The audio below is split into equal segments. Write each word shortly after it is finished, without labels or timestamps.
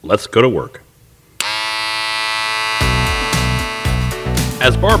Let's go to work.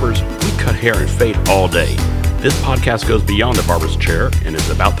 As barbers, we cut hair and fade all day. This podcast goes beyond the barber's chair and is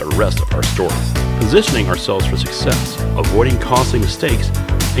about the rest of our story, positioning ourselves for success, avoiding costly mistakes,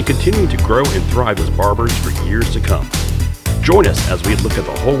 and continuing to grow and thrive as barbers for years to come. Join us as we look at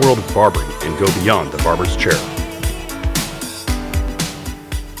the whole world of barbering and go beyond the barber's chair.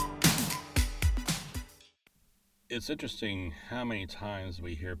 It's interesting how many times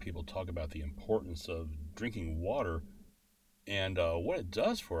we hear people talk about the importance of drinking water and what it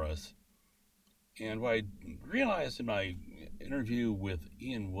does for us. And what I realized in my interview with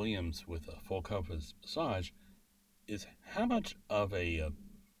Ian Williams with a full compass massage is how much of a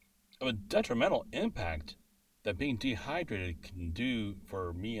detrimental impact that being dehydrated can do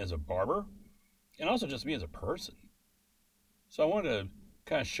for me as a barber and also just me as a person. So I wanted to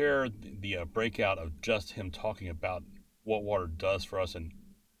kind of share the breakout of just him talking about what water does for us and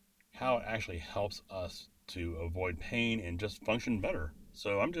how it actually helps us to avoid pain and just function better.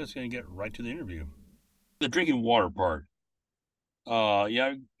 So I'm just going to get right to the interview. The drinking water part.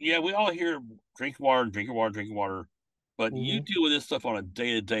 Yeah, we all hear drinking water, but you hmm deal with this stuff on a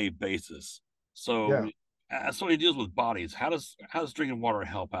day-to-day basis. So Yeah. as somebody deals with bodies, how does drinking water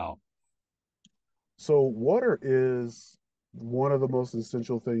help out? So water is one of the most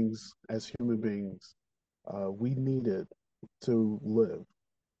essential things as human beings. We need it to live.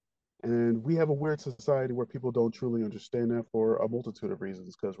 And we have a weird society where people don't truly understand that for a multitude of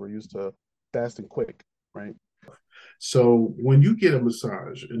reasons because we're used to fast and quick, right? So when you get a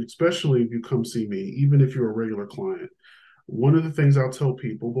massage, and especially if you come see me, even if you're a regular client, one of the things I'll tell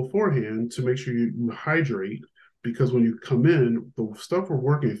people beforehand to make sure you hydrate, because when you come in, the stuff we're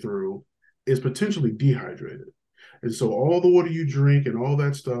working through is potentially dehydrated. And so all the water you drink and all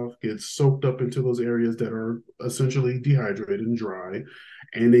that stuff gets soaked up into those areas that are essentially dehydrated and dry,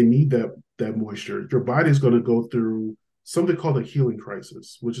 and they need that moisture. Your body's going to go through something called a healing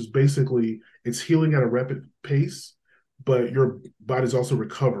crisis, which is basically it's healing at a rapid pace, but your body's also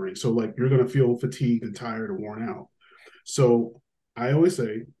recovering. So like you're going to feel fatigued and tired and worn out. So I always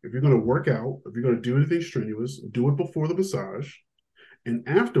say if you're going to work out, if you're going to do anything strenuous, do it before the massage. And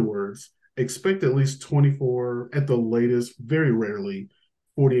afterwards, expect at least 24, at the latest, very rarely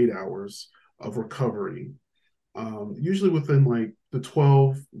 48 hours of recovery. Usually within like the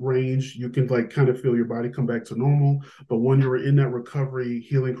 12 range, you can like kind of feel your body come back to normal. But when you're in that recovery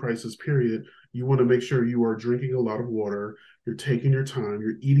healing crisis period, you want to make sure you are drinking a lot of water, you're taking your time,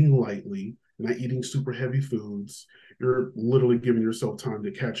 you're eating lightly, not eating super heavy foods. You're literally giving yourself time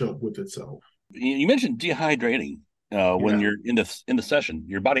to catch up with itself. You mentioned dehydrating when Yeah. you're in the session.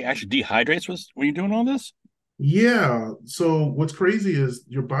 Your body actually dehydrates when you're doing all this. Yeah. So what's crazy is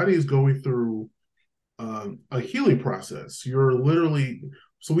your body is going through a healing process. You're literally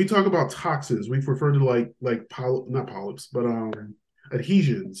so we talk about toxins. We refer to not polyps, but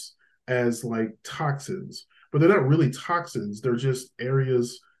adhesions as like toxins, but they're not really toxins. They're just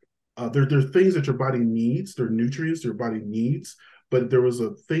areas. They're things that your body needs. They're nutrients your body needs. But there was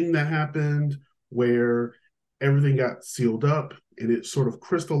a thing that happened where everything got sealed up and it sort of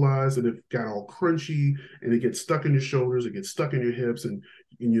crystallized and it got all crunchy and it gets stuck in your shoulders, it gets stuck in your hips, and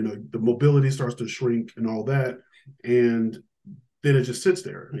you know the mobility starts to shrink and all that, and then it just sits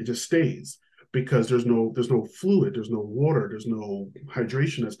there, it just stays because there's no fluid, there's no water, there's no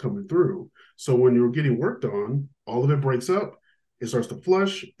hydration that's coming through. So when you're getting worked on, all of it breaks up, it starts to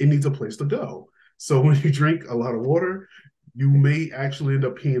flush, it needs a place to go. So when you drink a lot of water, you may actually end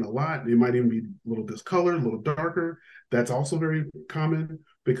up peeing a lot. It might even be a little discolored, a little darker. That's also very common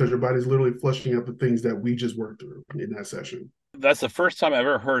because your body's literally flushing out the things that we just worked through in that session. That's the first time I've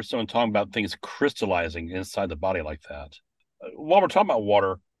ever heard someone talking about things crystallizing inside the body like that. While we're talking about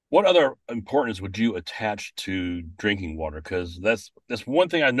water, what other importance would you attach to drinking water? Because that's one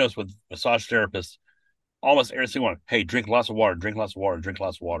thing I've noticed with massage therapists. Almost every single one, hey, drink lots of water, drink lots of water, drink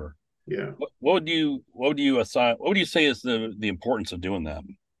lots of water. Yeah. What would you say is the importance of doing that?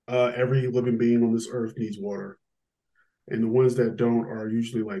 Every living being on this earth needs water. And the ones that don't are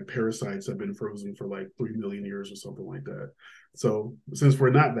usually like parasites that have been frozen for like 3 million years or something like that. So since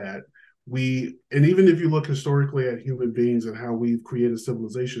we're not that, and even if you look historically at human beings and how we've created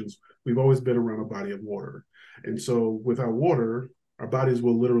civilizations, we've always been around a body of water. And so without water, our bodies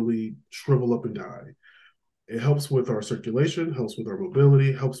will literally shrivel up and die. It helps with our circulation, helps with our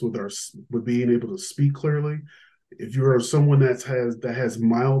mobility, helps with being able to speak clearly. If you're someone that has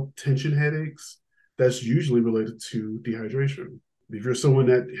mild tension headaches, that's usually related to dehydration. If you're someone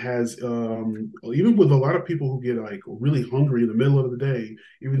that has, even with a lot of people who get like really hungry in the middle of the day,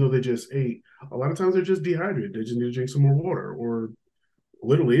 even though they just ate, a lot of times they're just dehydrated. They just need to drink some more water, or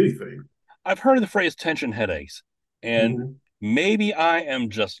literally anything. I've heard of the phrase tension headaches, and Hmm. maybe I am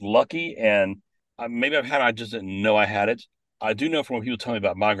just lucky, and maybe I've had it, I just didn't know I had it. I do know from when people tell me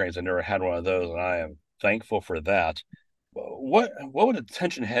about migraines, I never had one of those, and I am thankful for that. What would a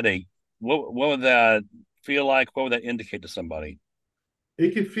tension headache? What would that feel like? What would that indicate to somebody?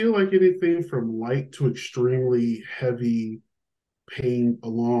 It can feel like anything from light to extremely heavy pain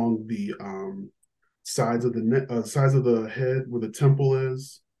along the sides of the sides of the head where the temple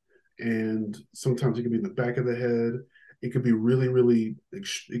is, and sometimes it can be in the back of the head. It could be really, really.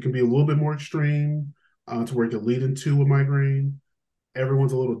 It can be a little bit more extreme to where it can lead into a migraine.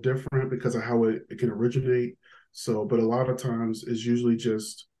 Everyone's a little different because of how it can originate. So, but a lot of times it's usually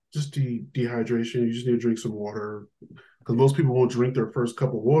just dehydration. You just need to drink some water, because most people won't drink their first cup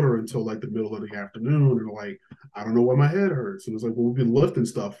of water until like the middle of the afternoon, and they're like, I don't know why my head hurts. And it's like, well, we've been lifting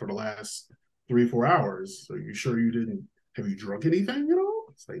stuff for the last 3 4 hours. Are you sure you didn't? Have you drunk anything?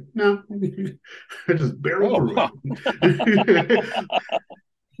 It's like, no, I just barreled Oh, through wow. it.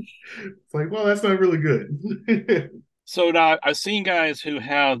 It's like, well, that's not really good. So now I've seen guys who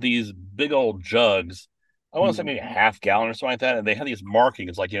have these big old jugs. I want to say maybe a half gallon or something like that, and they have these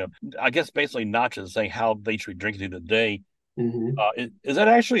markings, like I guess basically notches saying how they should be drinking through the day. Mm-hmm. Is that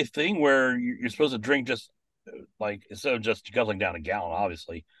actually a thing where you're supposed to drink just like instead of just guzzling down a gallon,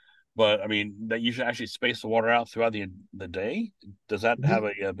 obviously, but I mean that you should actually space the water out throughout the day? Does that have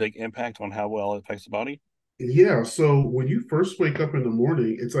a big impact on how well it affects the body? Yeah, so when you first wake up in the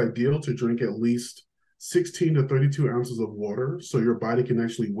morning, it's ideal to drink at least 16 to 32 ounces of water so your body can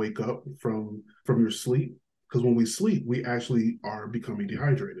actually wake up from your sleep. Because when we sleep, we actually are becoming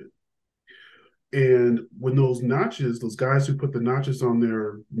dehydrated. And when those notches, those guys who put the notches on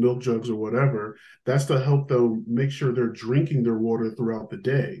their milk jugs or whatever, that's to help them make sure they're drinking their water throughout the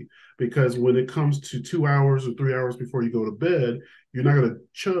day. Because when it comes to 2 hours or 3 hours before you go to bed, you're not going to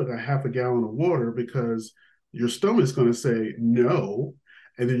chug a half a gallon of water because your stomach's going to say no.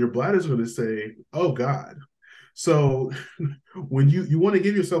 And then your bladder's going to say, oh God. So when you want to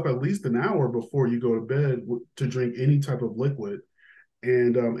give yourself at least an hour before you go to bed to drink any type of liquid,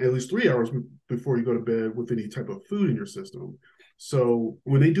 and at least 3 hours before you go to bed with any type of food in your system. So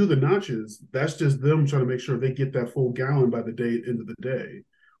when they do the notches, that's just them trying to make sure they get that full gallon by the end of the day,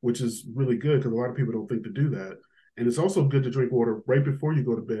 which is really good because a lot of people don't think to do that. And it's also good to drink water right before you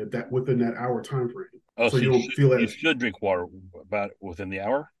go to bed, that within that hour time frame, Oh, so so you don't feel you as should drink water about within the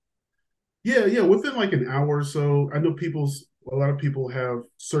hour. yeah, within like an hour or so. I know a lot of people have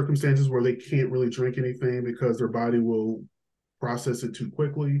circumstances where they can't really drink anything because their body will process it too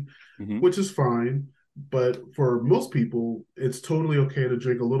quickly, Hmm. which is fine. But for most people, it's totally okay to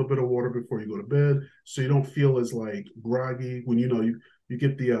drink a little bit of water before you go to bed, so you don't feel as like groggy when you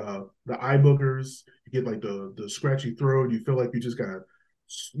get the eye boogers, you get like the scratchy throat, you feel like you just got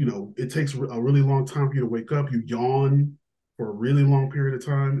it takes a really long time for you to wake up. You yawn for a really long period of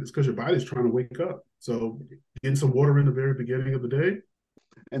time. It's because your body's trying to wake up. So getting some water in the very beginning of the day.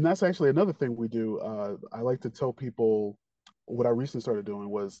 And that's actually another thing we do. I like to tell people what I recently started doing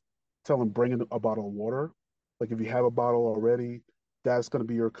was tell them bring in a bottle of water. Like if you have a bottle already, that's going to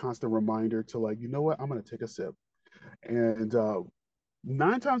be your constant reminder to like, you know what, I'm going to take a sip. And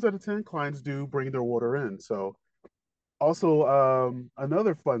 9 times out of 10, clients do bring their water in. So also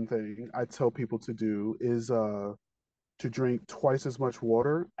another fun thing I tell people to do is to drink twice as much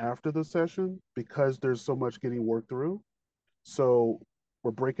water after the session because there's so much getting worked through. So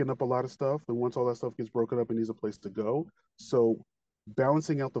we're breaking up a lot of stuff, and once all that stuff gets broken up, it needs a place to go. So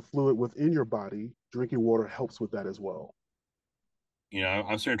balancing out the fluid within your body, drinking water helps with that as well.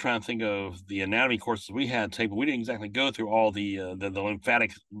 I'm sort of trying to think of the anatomy courses we had taken, but we didn't exactly go through all the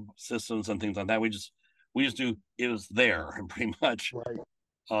lymphatic systems and things like that. We just do it was there pretty much.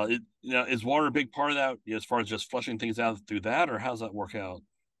 Right. Is water a big part of that as far as just flushing things out through that, or how's that work out?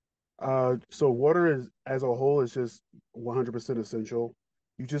 So water is as a whole is just 100% essential.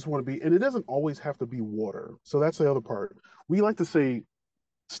 You just want to be, and it doesn't always have to be water. So that's the other part. We like to say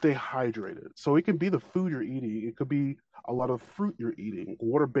stay hydrated. So it can be the food you're eating. It could be a lot of fruit you're eating,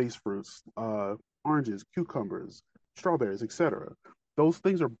 water-based fruits, oranges, cucumbers, strawberries, etc. Those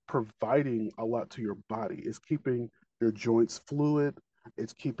things are providing a lot to your body. It's keeping your joints fluid.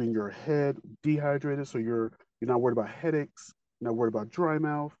 It's keeping your head dehydrated, so you're not worried about headaches. You're not worried about dry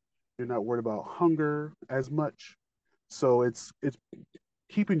mouth. You're not worried about hunger as much. So it's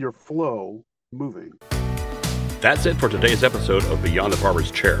keeping your flow moving. That's it for today's episode of Beyond the Barber's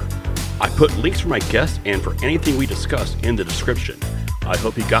Chair. I put links for my guests and for anything we discussed in the description. I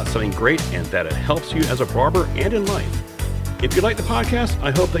hope you got something great and that it helps you as a barber and in life. If you like the podcast, I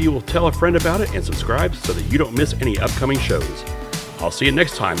hope that you will tell a friend about it and subscribe so that you don't miss any upcoming shows. I'll see you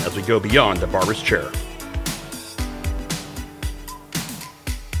next time as we go beyond the barber's chair.